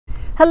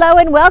Hello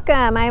and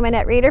welcome. I'm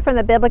Annette Reeder from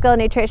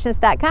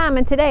thebiblicalnutritionist.com,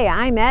 and today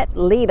I'm at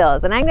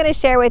Lidl's and I'm going to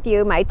share with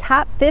you my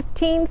top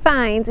 15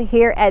 finds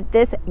here at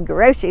this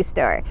grocery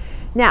store.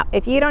 Now,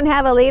 if you don't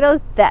have a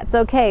Lidl's, that's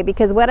okay,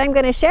 because what I'm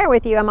going to share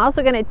with you, I'm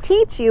also going to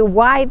teach you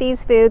why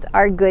these foods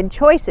are good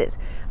choices.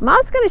 I'm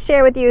also going to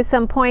share with you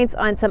some points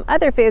on some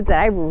other foods that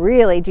I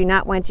really do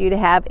not want you to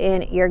have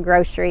in your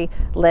grocery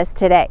list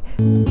today.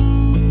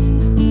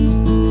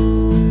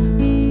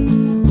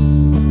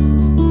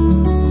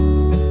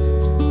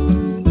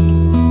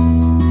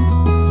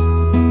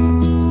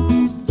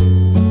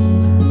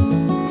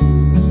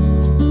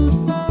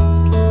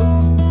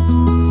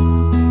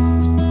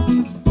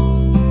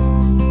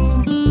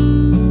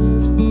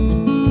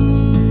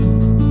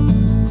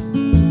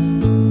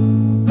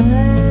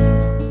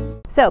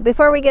 So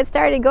before we get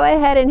started, go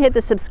ahead and hit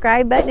the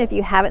subscribe button if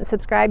you haven't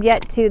subscribed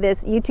yet to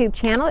this YouTube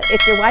channel.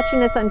 If you're watching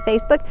this on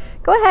Facebook,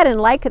 go ahead and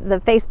like the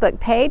Facebook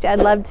page. I'd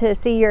love to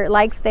see your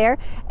likes there.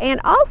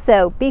 And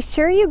also be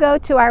sure you go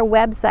to our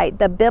website,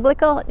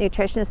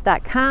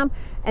 thebiblicalnutritionist.com,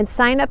 and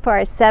sign up for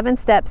our 7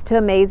 steps to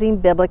amazing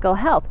biblical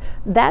health.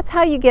 That's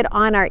how you get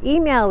on our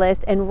email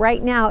list. And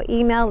right now,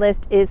 email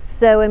list is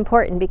so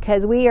important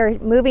because we are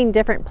moving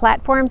different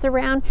platforms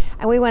around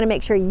and we want to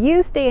make sure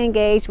you stay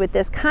engaged with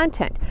this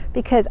content,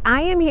 because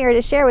I am here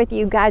to share with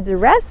you God's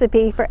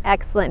recipe for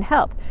excellent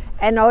health.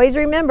 And always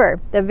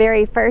remember, the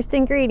very first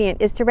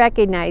ingredient is to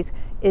recognize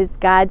is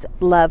God's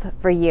love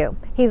for you.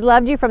 He's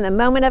loved you from the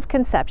moment of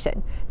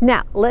conception.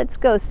 Now, let's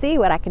go see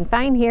what I can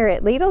find here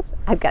at Lidl's.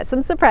 I've got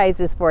some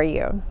surprises for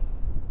you.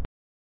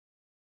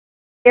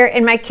 Here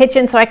in my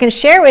kitchen so I can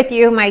share with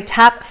you my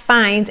top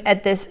finds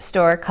at this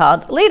store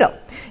called Lidl.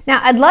 Now,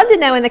 I'd love to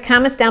know in the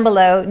comments down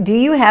below, do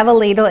you have a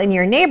Lidl in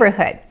your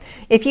neighborhood?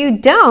 If you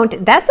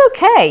don't, that's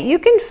okay. You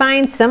can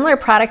find similar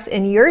products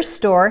in your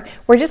store.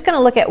 We're just going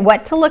to look at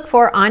what to look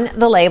for on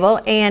the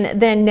label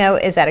and then know,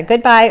 is that a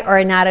good buy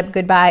or not a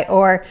good buy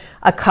or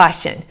a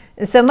caution.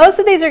 And so most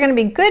of these are going to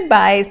be good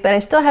buys, but I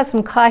still have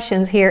some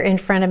cautions here in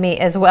front of me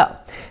as well.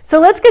 So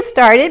let's get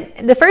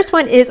started. The first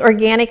one is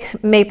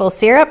organic maple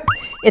syrup.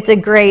 It's a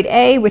grade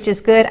A, which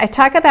is good. I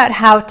talk about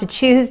how to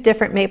choose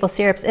different maple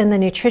syrups in the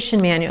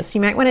nutrition manual, so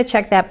you might want to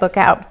check that book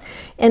out.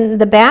 In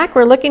the back,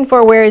 we're looking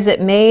for where is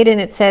it made,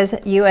 and it says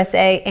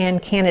USA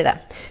and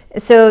Canada.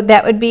 So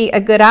that would be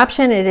a good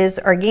option. It is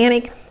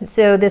organic,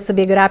 so this would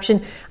be a good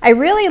option. I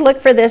really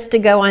look for this to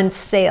go on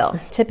sale.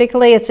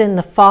 Typically, it's in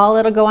the fall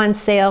it'll go on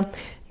sale,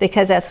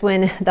 because that's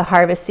when the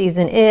harvest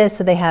season is,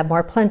 so they have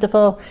more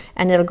plentiful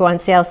and it'll go on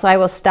sale. So I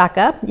will stock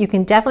up. You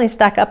can definitely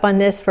stock up on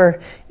this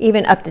for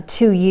even up to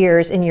 2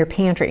 years in your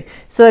pantry.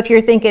 So if you're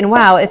thinking,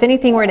 wow, if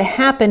anything were to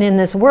happen in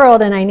this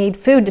world and I need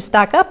food to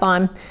stock up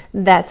on,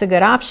 that's a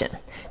good option.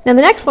 Now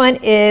the next one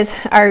is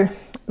our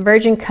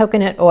virgin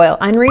coconut oil,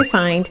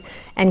 unrefined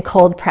and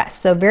cold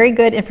pressed. So very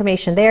good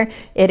information there.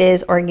 It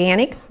is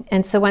organic.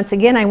 And so once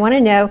again, I want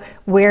to know,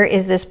 where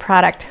is this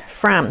product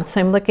from? So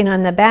I'm looking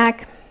on the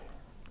back.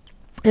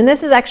 And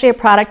this is actually a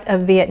product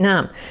of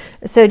Vietnam.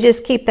 So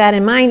just keep that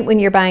in mind when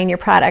you're buying your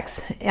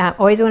products.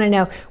 Always want to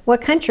know,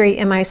 what country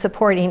am I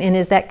supporting, and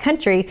is that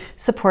country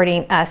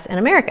supporting us in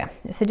America?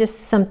 So just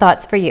some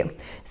thoughts for you.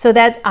 So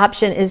that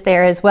option is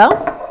there as well.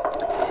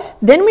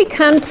 Then we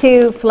come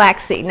to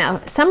flaxseed.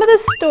 Now, some of the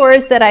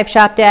stores that I've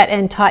shopped at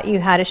and taught you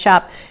how to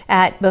shop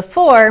at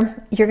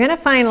before, you're going to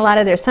find a lot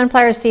of their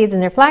sunflower seeds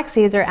and their flax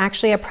seeds are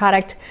actually a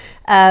product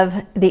of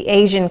the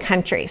Asian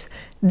countries.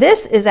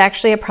 This is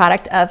actually a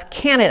product of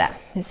Canada.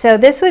 So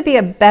this would be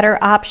a better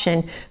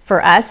option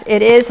for us.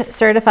 It is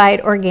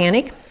certified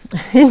organic.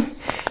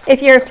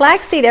 If your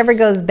flaxseed ever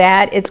goes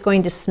bad, it's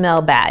going to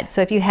smell bad.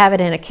 So if you have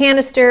it in a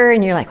canister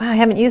and you're like, wow, I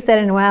haven't used that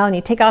in a while, and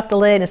you take off the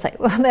lid and it's like,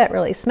 well, that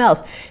really smells,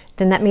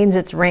 then that means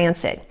it's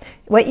rancid.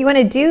 What you want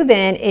to do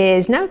then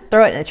is not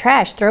throw it in the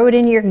trash, throw it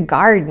in your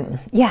garden.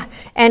 Yeah,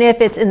 and if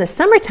it's in the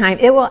summertime,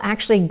 it will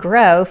actually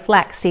grow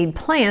flaxseed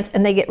plants,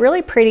 and they get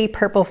really pretty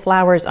purple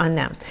flowers on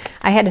them.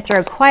 I had to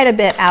throw quite a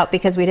bit out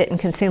because we didn't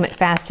consume it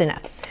fast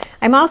enough.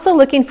 I'm also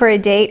looking for a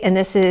date, and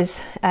this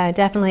is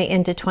definitely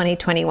into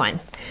 2021.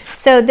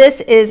 So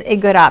this is a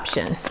good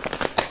option.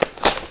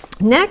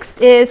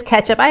 Next is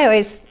ketchup. I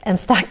always am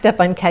stocked up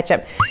on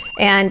ketchup,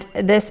 and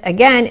this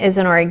again is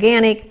an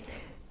organic.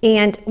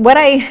 And what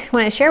I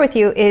want to share with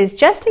you is,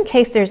 just in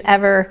case there's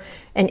ever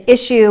an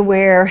issue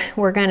where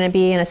we're going to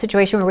be in a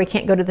situation where we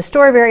can't go to the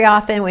store very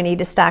often, we need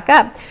to stock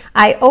up,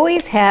 I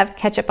always have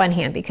ketchup on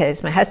hand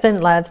because my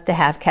husband loves to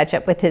have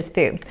ketchup with his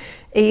food.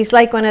 He's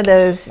like one of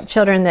those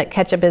children that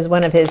ketchup is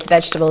one of his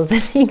vegetables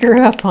that he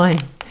grew up on.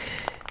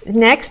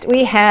 Next,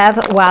 we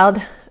have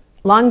wild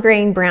long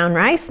grain brown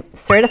rice,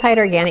 certified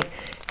organic.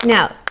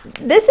 Now,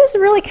 this is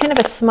really kind of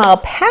a small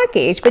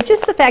package, but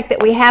just the fact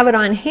that we have it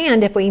on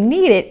hand if we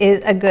need it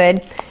is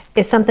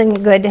something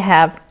good to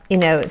have, you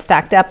know,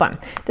 stocked up on.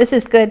 This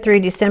is good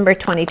through December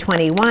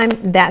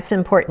 2021. That's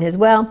important as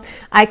well.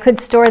 I could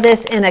store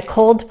this in a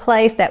cold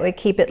place that would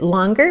keep it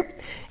longer.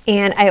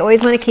 And I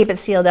always want to keep it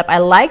sealed up. I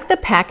like the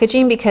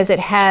packaging because it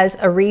has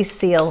a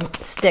reseal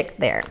stick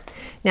there.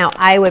 Now,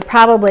 I would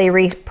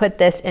probably put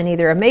this in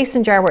either a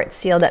mason jar where it's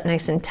sealed up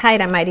nice and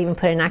tight. I might even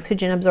put an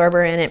oxygen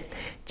absorber in it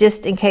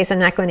just in case I'm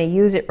not going to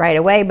use it right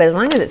away. But as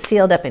long as it's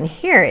sealed up in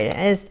here,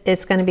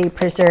 it's going to be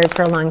preserved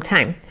for a long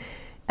time.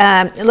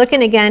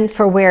 Looking again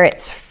for where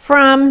it's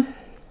from,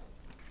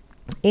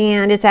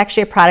 and it's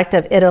actually a product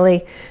of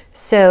Italy.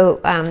 So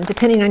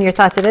depending on your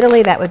thoughts of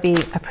Italy, that would be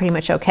pretty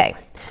much okay.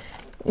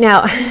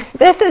 Now,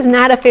 this is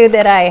not a food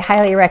that I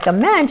highly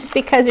recommend just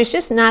because there's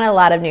just not a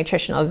lot of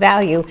nutritional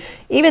value.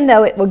 Even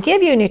though it will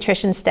give you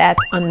nutrition stats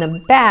on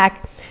the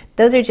back,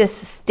 those are just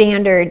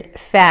standard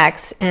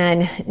facts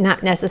and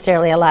not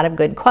necessarily a lot of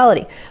good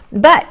quality.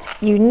 But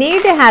you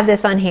need to have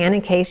this on hand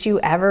in case you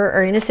ever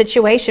are in a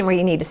situation where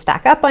you need to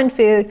stock up on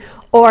food,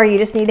 or you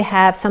just need to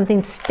have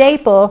something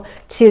staple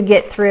to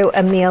get through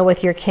a meal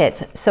with your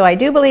kids. So I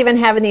do believe in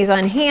having these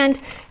on hand,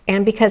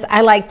 and because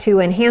I like to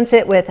enhance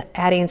it with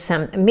adding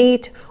some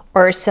meat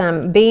or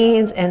some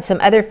beans and some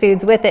other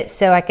foods with it,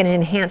 so I can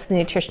enhance the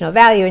nutritional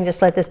value and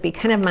just let this be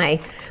kind of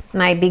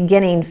my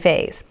beginning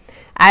phase.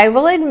 I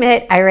will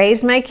admit I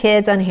raised my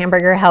kids on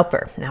Hamburger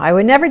Helper. Now, I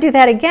would never do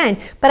that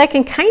again, but I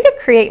can kind of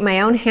create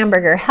my own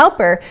Hamburger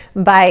Helper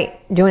by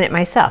doing it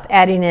myself,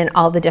 adding in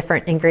all the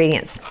different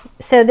ingredients.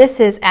 So this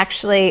is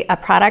actually a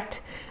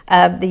product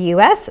of the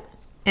US,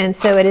 and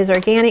so it is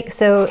organic,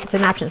 so it's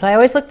an option. So I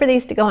always look for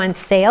these to go on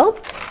sale,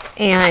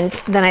 and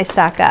then I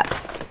stock up.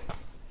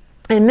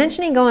 And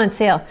mentioning go on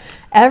sale,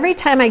 every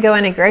time I go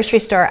in a grocery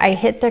store, I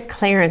hit the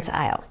clearance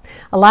aisle.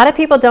 A lot of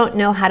people don't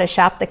know how to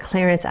shop the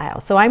clearance aisle.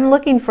 So I'm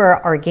looking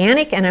for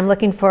organic, and I'm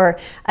looking for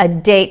a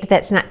date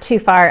that's not too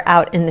far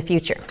out in the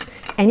future.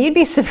 And you'd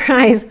be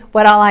surprised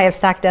what all I have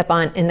stocked up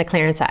on in the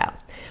clearance aisle.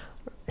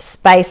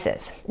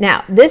 Spices.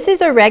 Now, this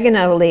is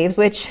oregano leaves,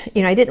 which,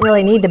 you know, I didn't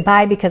really need to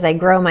buy because I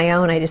grow my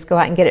own. I just go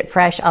out and get it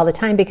fresh all the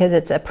time because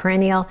it's a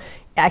perennial.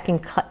 I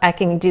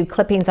can do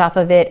clippings off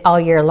of it all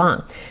year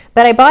long.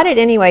 But I bought it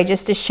anyway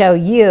just to show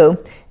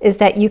you is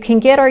that you can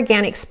get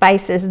organic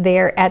spices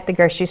there at the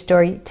grocery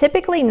store,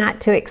 typically not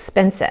too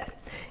expensive.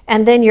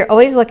 And then you're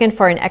always looking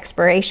for an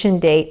expiration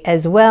date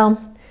as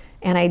well.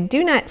 And I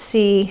do not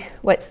see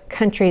what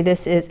country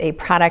this is a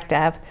product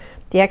of.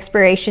 The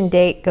expiration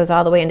date goes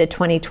all the way into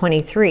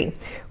 2023.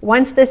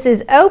 Once this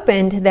is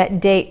opened, that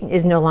date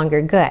is no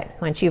longer good.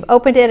 Once you've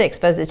opened it,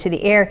 exposed it to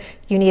the air,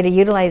 you need to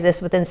utilize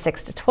this within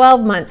 6 to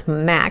 12 months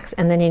max,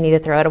 and then you need to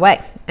throw it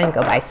away and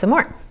go buy some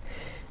more.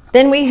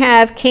 Then we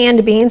have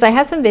canned beans. I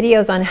have some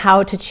videos on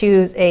how to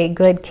choose a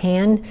good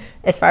can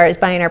as far as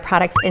buying our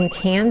products in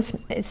cans.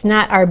 It's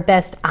not our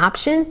best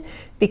option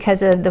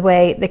because of the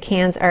way the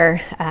cans are,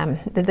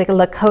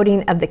 the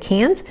coating of the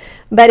cans.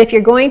 But if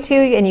you're going to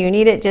and you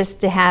need it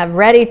just to have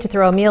ready to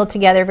throw a meal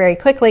together very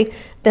quickly,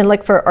 then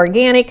look for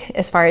organic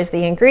as far as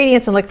the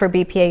ingredients and look for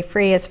BPA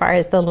free as far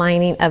as the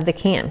lining of the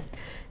can.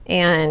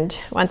 And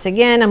once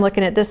again, I'm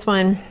looking at this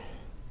one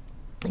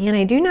and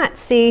I do not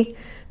see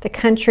the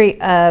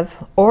country of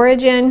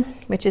origin,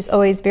 which is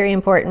always very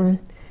important.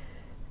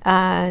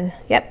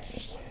 Yep,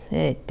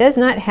 it does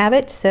not have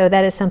it, so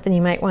that is something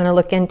you might want to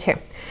look into.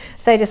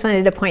 So I just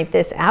wanted to point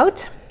this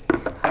out.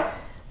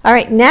 All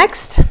right,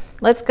 next,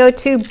 let's go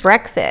to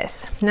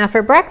breakfast. Now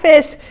for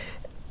breakfast,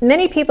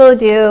 many people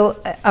do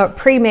a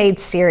pre-made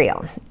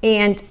cereal.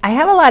 And I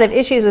have a lot of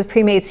issues with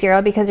pre-made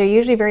cereal because they're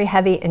usually very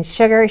heavy in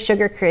sugar.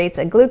 Sugar creates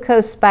a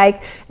glucose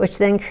spike, which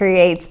then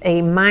creates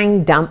a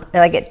mind dump.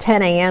 Like at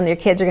 10 a.m., your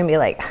kids are gonna be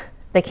like,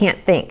 they can't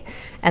think.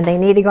 And they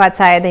need to go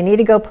outside, they need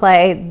to go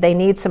play, they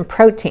need some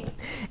protein.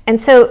 And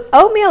so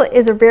oatmeal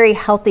is a very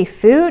healthy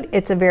food.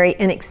 It's a very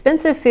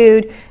inexpensive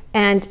food.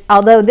 And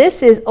although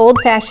this is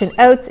old-fashioned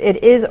oats,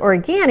 it is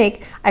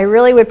organic, I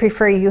really would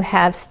prefer you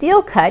have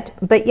steel cut,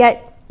 but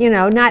yet, you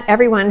know, not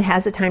everyone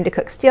has the time to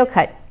cook steel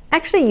cut.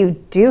 Actually, you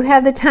do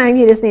have the time,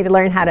 you just need to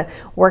learn how to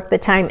work the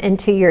time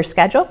into your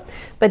schedule.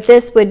 But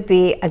this would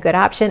be a good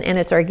option, and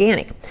it's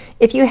organic.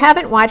 If you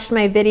haven't watched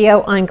my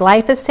video on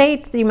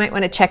glyphosate, you might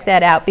want to check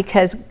that out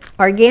because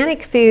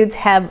organic foods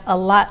have a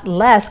lot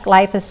less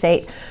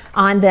glyphosate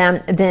on them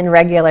than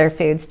regular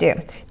foods do.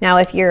 Now,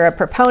 if you're a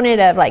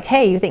proponent of like,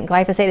 hey, you think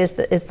glyphosate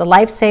is the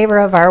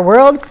lifesaver of our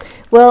world,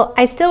 well,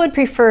 I still would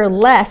prefer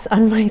less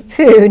on my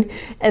food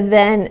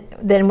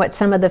than what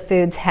some of the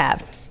foods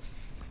have.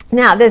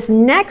 Now, this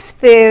next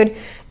food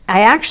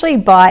I actually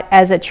bought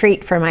as a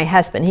treat for my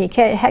husband. He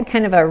had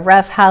kind of a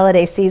rough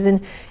holiday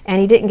season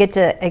and he didn't get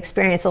to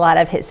experience a lot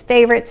of his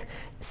favorites.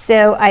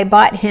 So I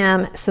bought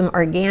him some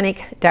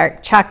organic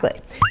dark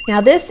chocolate.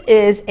 Now this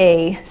is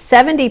a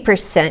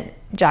 70%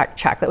 dark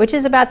chocolate, which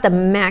is about the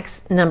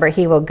max number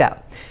he will go.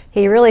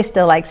 He really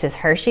still likes his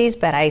Hershey's,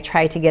 but I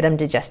try to get him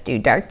to just do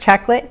dark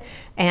chocolate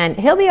and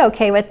he'll be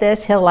okay with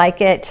this. He'll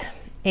like it.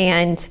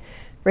 And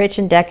rich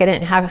and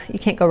decadent, you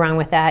can't go wrong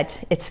with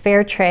that. It's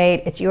fair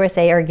trade, it's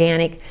USA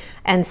organic,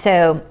 and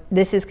so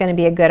this is going to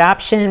be a good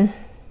option.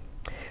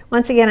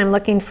 Once again, I'm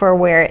looking for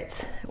where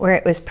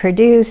it was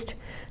produced.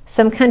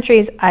 Some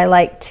countries I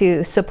like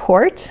to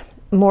support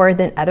more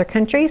than other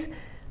countries.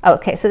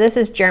 Okay, so this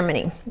is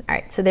Germany. All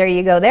right, so there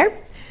you go there.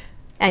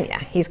 And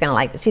yeah, he's going to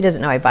like this. He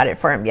doesn't know I bought it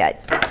for him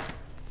yet.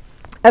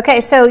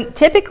 Okay, so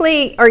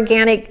typically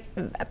organic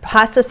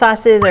pasta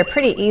sauces are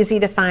pretty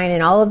easy to find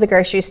in all of the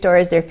grocery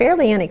stores. They're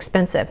fairly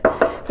inexpensive,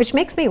 which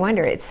makes me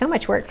wonder, it's so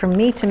much work for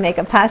me to make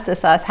a pasta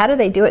sauce. How do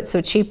they do it so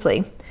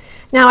cheaply?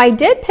 Now, I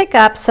did pick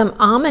up some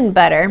almond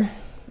butter,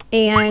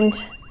 and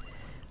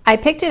I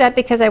picked it up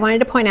because I wanted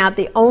to point out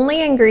the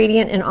only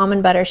ingredient in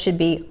almond butter should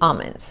be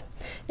almonds.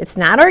 It's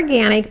not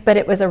organic, but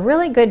it was a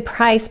really good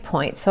price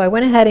point, so I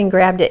went ahead and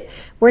grabbed it.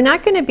 We're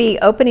not going to be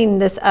opening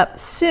this up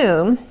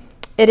soon.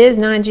 It is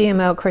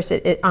non-GMO, of course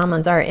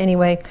almonds are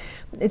anyway.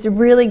 It's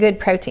really good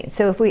protein.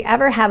 So if we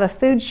ever have a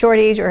food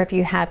shortage, or if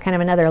you have kind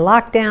of another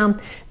lockdown,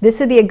 this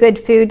would be a good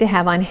food to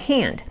have on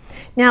hand.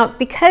 Now,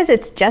 because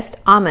it's just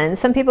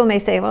almonds, some people may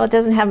say, well, it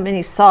doesn't have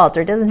any salt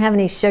or it doesn't have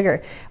any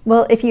sugar.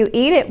 Well, if you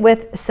eat it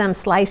with some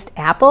sliced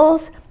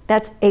apples,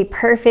 that's a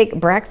perfect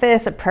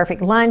breakfast, a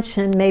perfect lunch,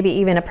 and maybe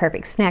even a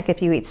perfect snack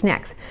if you eat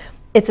snacks.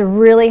 It's a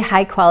really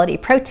high quality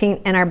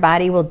protein, and our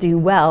body will do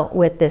well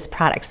with this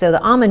product. So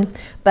the almond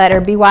butter,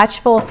 be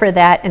watchful for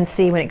that and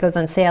see when it goes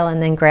on sale,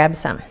 and then grab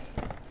some.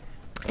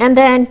 And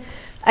then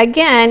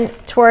again,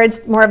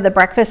 towards more of the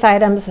breakfast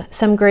items,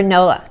 some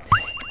granola.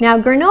 Now,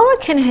 granola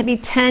can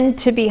tend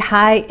to be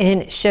high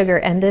in sugar,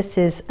 and this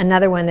is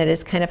another one that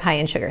is kind of high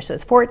in sugar. So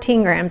it's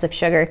 14 grams of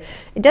sugar.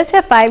 It does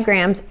have 5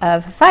 grams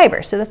of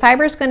fiber, so the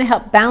fiber is going to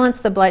help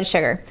balance the blood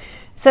sugar.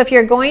 So if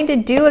you're going to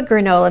do a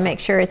granola, make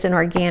sure it's an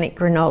organic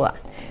granola.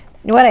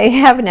 What I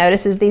have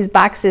noticed is these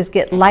boxes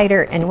get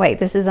lighter in weight.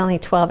 This is only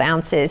 12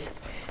 ounces,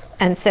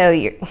 and so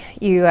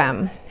you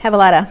have a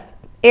lot of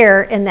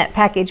air in that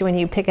package when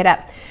you pick it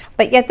up.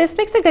 But yet this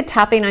makes a good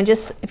topping on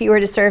just if you were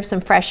to serve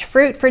some fresh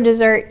fruit for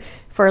dessert,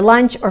 for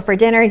lunch, or for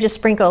dinner. Just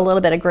sprinkle a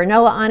little bit of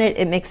granola on it.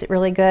 It makes it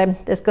really good.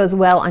 This goes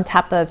well on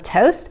top of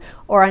toast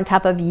or on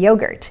top of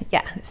yogurt.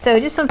 Yeah, so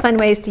just some fun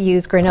ways to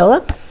use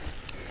granola.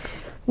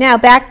 Now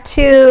back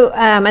to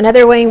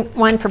another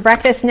one for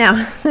breakfast.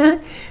 Now,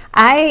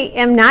 I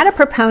am not a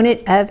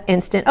proponent of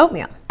instant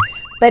oatmeal.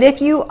 But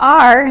if you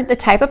are the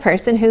type of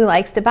person who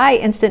likes to buy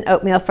instant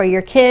oatmeal for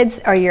your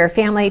kids or your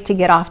family to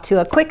get off to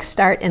a quick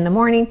start in the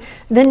morning,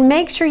 then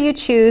make sure you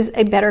choose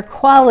a better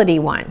quality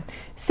one.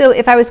 So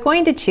if I was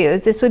going to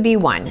choose, this would be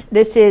one.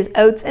 This is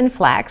oats and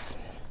flax.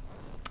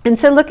 And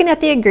so looking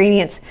at the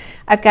ingredients,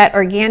 I've got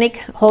organic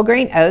whole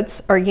grain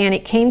oats,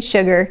 organic cane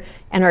sugar,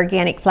 and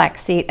organic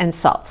flaxseed and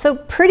salt. So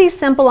pretty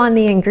simple on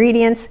the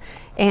ingredients,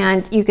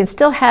 and you can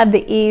still have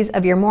the ease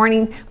of your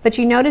morning, but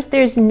you notice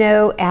there's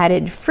no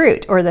added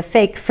fruit or the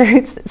fake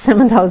fruits that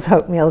some of those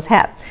oatmeals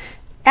have.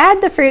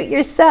 Add the fruit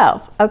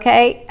yourself,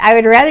 okay? I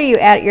would rather you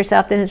add it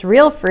yourself than it's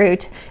real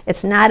fruit.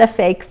 It's not a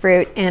fake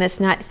fruit, and it's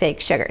not fake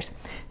sugars.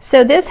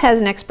 So this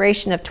has an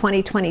expiration of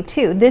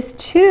 2022. This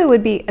too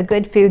would be a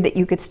good food that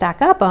you could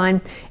stock up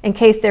on in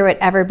case there would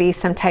ever be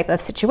some type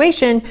of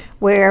situation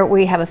where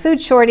we have a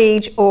food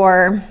shortage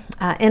or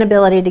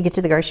inability to get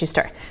to the grocery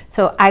store.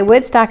 So I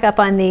would stock up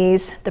on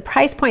these. The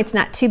price point's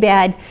not too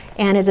bad,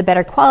 and is a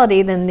better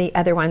quality than the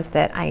other ones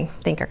that I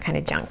think are kind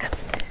of junk.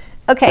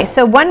 Okay,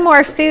 so one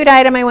more food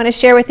item I want to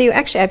share with you.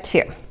 Actually, I have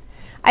two.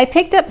 I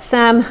picked up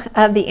some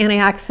of the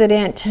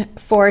antioxidant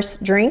force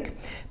drink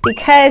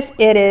because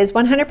it is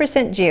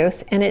 100%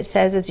 juice, and it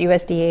says it's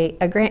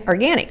USDA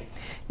organic.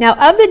 Now,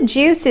 of the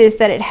juices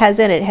that it has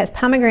in it, it has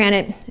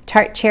pomegranate,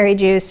 tart cherry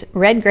juice,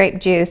 red grape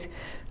juice,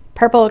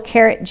 purple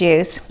carrot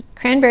juice,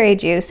 cranberry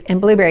juice, and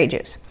blueberry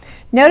juice.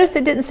 Notice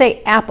it didn't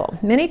say apple.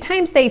 Many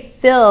times they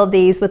fill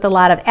these with a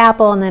lot of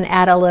apple and then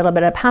add a little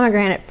bit of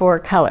pomegranate for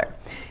color.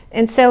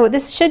 And so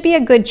this should be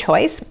a good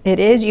choice. It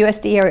is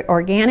USDA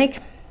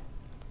organic.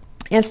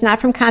 It's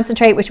not from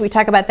concentrate, which we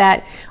talk about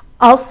that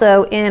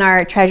also in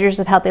our Treasures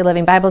of Healthy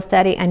Living Bible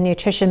Study and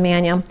Nutrition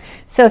Manual.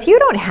 So if you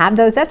don't have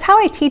those, that's how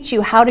I teach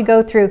you how to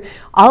go through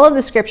all of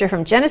the scripture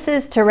from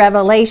Genesis to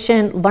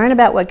Revelation, learn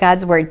about what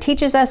God's Word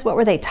teaches us, what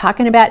were they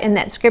talking about in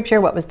that scripture,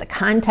 what was the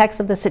context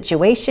of the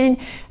situation.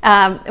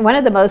 One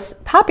of the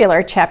most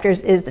popular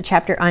chapters is the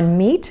chapter on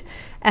meat.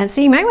 And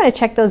so you might want to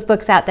check those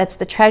books out. That's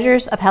the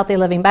Treasures of Healthy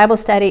Living Bible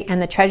Study and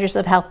the Treasures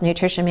of Health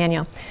Nutrition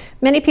Manual.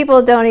 Many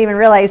people don't even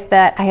realize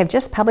that I have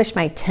just published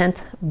my 10th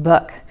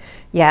book.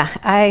 Yeah,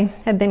 I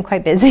have been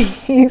quite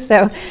busy.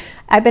 So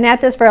I've been at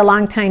this for a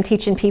long time,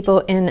 teaching people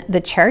in the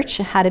church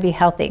how to be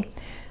healthy.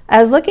 I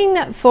was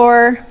looking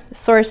for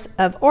source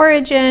of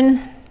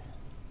origin.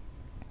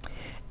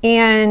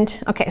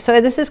 And okay, so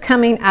this is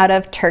coming out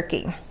of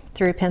Turkey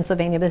through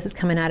Pennsylvania. This is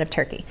coming out of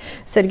Turkey.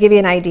 So to give you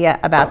an idea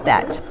about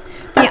that.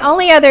 The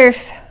only other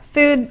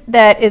food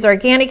that is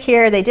organic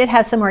here, they did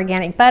have some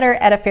organic butter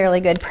at a fairly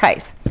good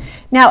price.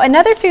 Now,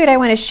 another food I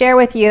want to share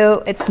with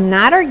you, it's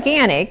not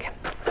organic,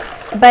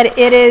 but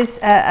it is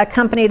a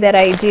company that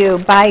I do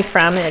buy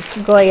from, and it's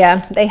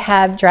Goya. They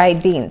have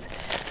dried beans.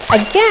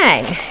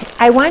 Again,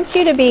 I want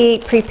you to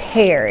be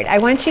prepared. I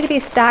want you to be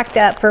stocked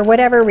up for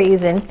whatever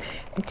reason,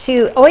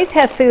 to always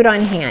have food on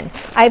hand.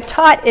 I've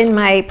taught in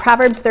my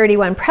Proverbs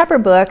 31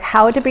 prepper book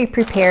how to be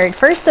prepared,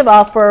 first of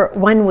all, for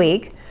 1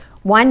 week,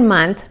 1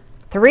 month,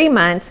 3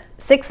 months,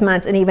 6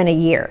 months, and even a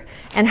year,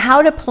 and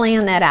how to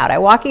plan that out. I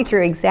walk you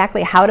through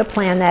exactly how to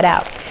plan that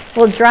out.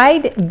 Well,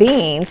 dried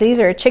beans, these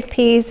are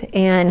chickpeas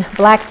and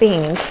black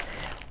beans.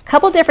 A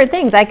couple different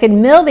things. I could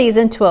mill these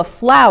into a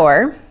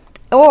flour,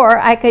 or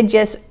I could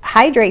just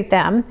hydrate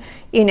them,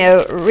 you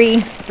know,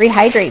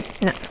 rehydrate,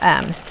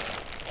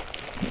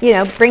 you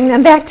know, bring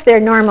them back to their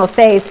normal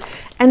phase,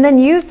 and then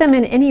use them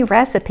in any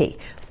recipe.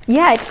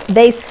 Yet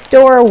they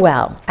store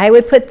well. I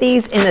would put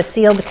these in a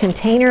sealed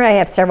container. I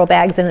have several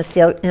bags in a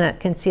sealed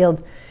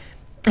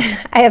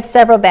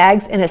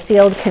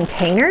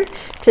container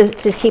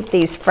to keep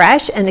these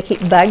fresh and to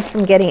keep bugs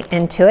from getting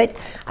into it.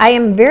 I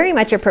am very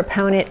much a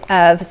proponent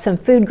of some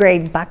food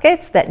grade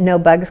buckets that no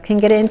bugs can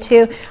get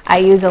into. I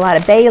use a lot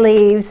of bay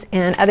leaves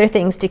and other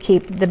things to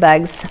keep the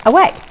bugs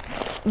away.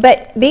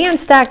 But being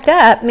stocked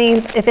up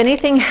means if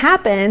anything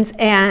happens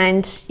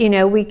and, you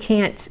know, we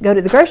can't go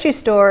to the grocery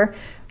store,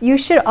 you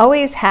should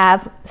always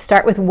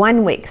start with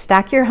 1 week.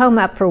 Stock your home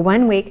up for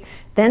 1 week,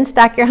 then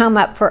stock your home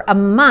up for a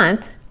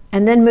month,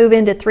 and then move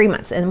into 3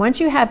 months. And once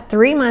you have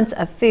 3 months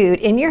of food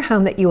in your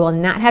home that you will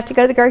not have to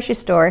go to the grocery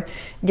store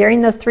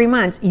during those 3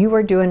 months, you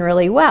are doing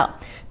really well.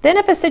 Then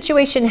if a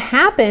situation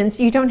happens,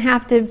 you don't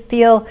have to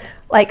feel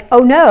like, oh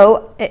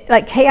no,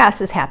 like chaos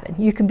has happened.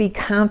 You can be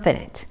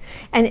confident.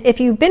 And if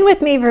you've been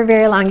with me for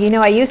very long, you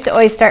know I used to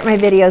always start my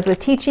videos with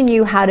teaching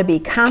you how to be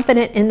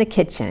confident in the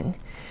kitchen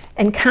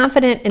and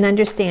confident in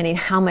understanding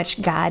how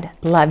much God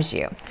loves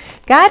you.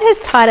 God has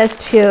taught us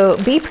to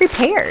be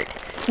prepared,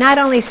 not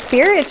only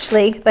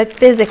spiritually, but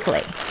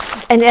physically.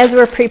 And as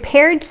we're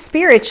prepared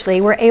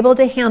spiritually, we're able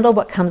to handle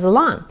what comes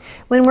along.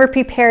 When we're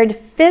prepared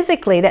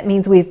physically, that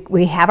means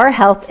we have our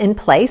health in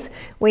place.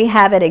 We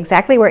have it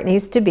exactly where it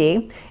needs to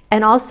be.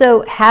 And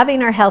also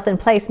having our health in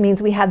place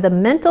means we have the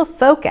mental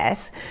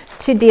focus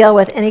to deal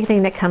with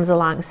anything that comes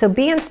along. So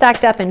being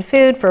stocked up in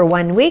food for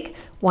 1 week,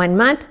 1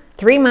 month,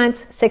 3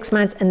 months, 6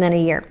 months, and then a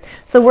year.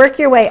 So work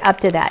your way up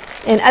to that.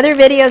 In other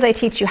videos, I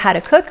teach you how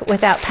to cook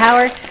without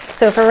power.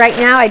 So for right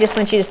now, I just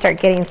want you to start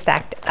getting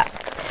stocked up.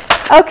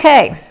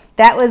 Okay,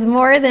 that was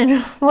more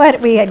than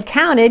what we had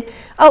counted.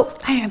 Oh,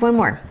 I have one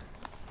more.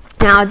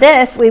 Now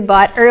this we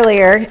bought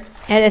earlier,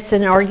 and it's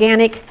an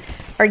organic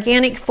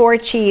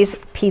 4-cheese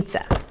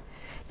pizza.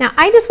 Now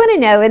I just want to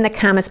know in the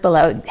comments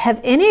below,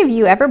 have any of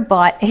you ever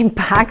bought a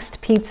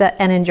boxed pizza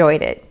and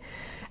enjoyed it?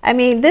 I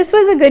mean, this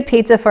was a good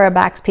pizza for a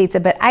box pizza,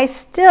 but I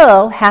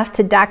still have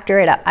to doctor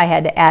it up. I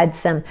had to add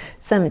some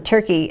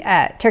turkey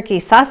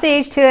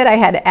sausage to it. I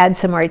had to add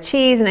some more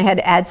cheese, and I had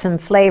to add some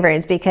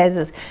flavorings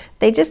because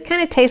they just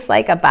kind of taste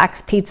like a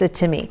box pizza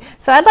to me.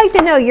 So I'd like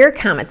to know your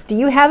comments. Do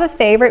you have a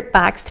favorite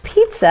boxed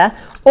pizza,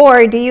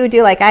 or do you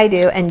do like I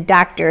do and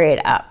doctor it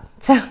up?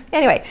 So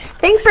anyway,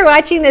 thanks for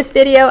watching this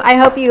video. I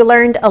hope you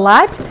learned a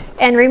lot.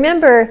 And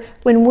remember,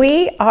 when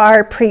we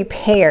are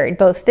prepared,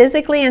 both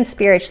physically and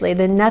spiritually,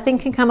 then nothing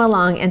can come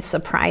along and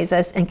surprise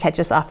us and catch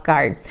us off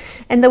guard.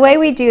 And the way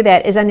we do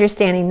that is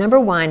understanding, number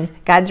one,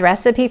 God's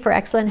recipe for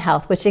excellent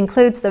health, which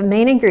includes the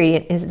main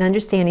ingredient is an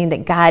understanding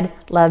that God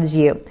loves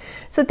you.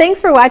 So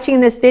thanks for watching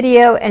this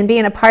video and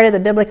being a part of the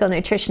Biblical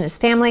Nutritionist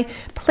family.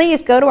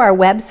 Please go to our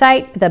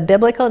website,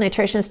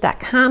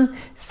 thebiblicalnutritionist.com,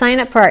 sign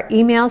up for our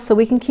email so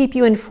we can keep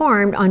you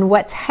informed on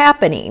what's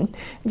happening.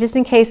 Just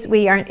in case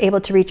we aren't able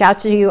to reach out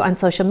to you on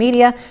social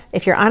media,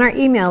 if you're on our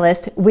email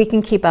list, we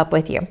can keep up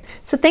with you.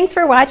 So thanks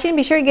for watching.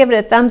 Be sure to give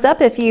it a thumbs up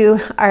if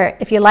you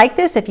like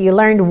this. If you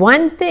learned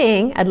one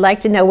thing, I'd like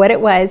to know what it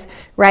was.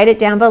 Write it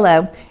down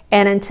below.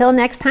 And until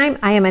next time,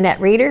 I am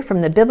Annette Reeder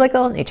from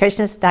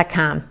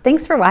thebiblicalnutritionist.com.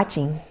 Thanks for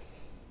watching.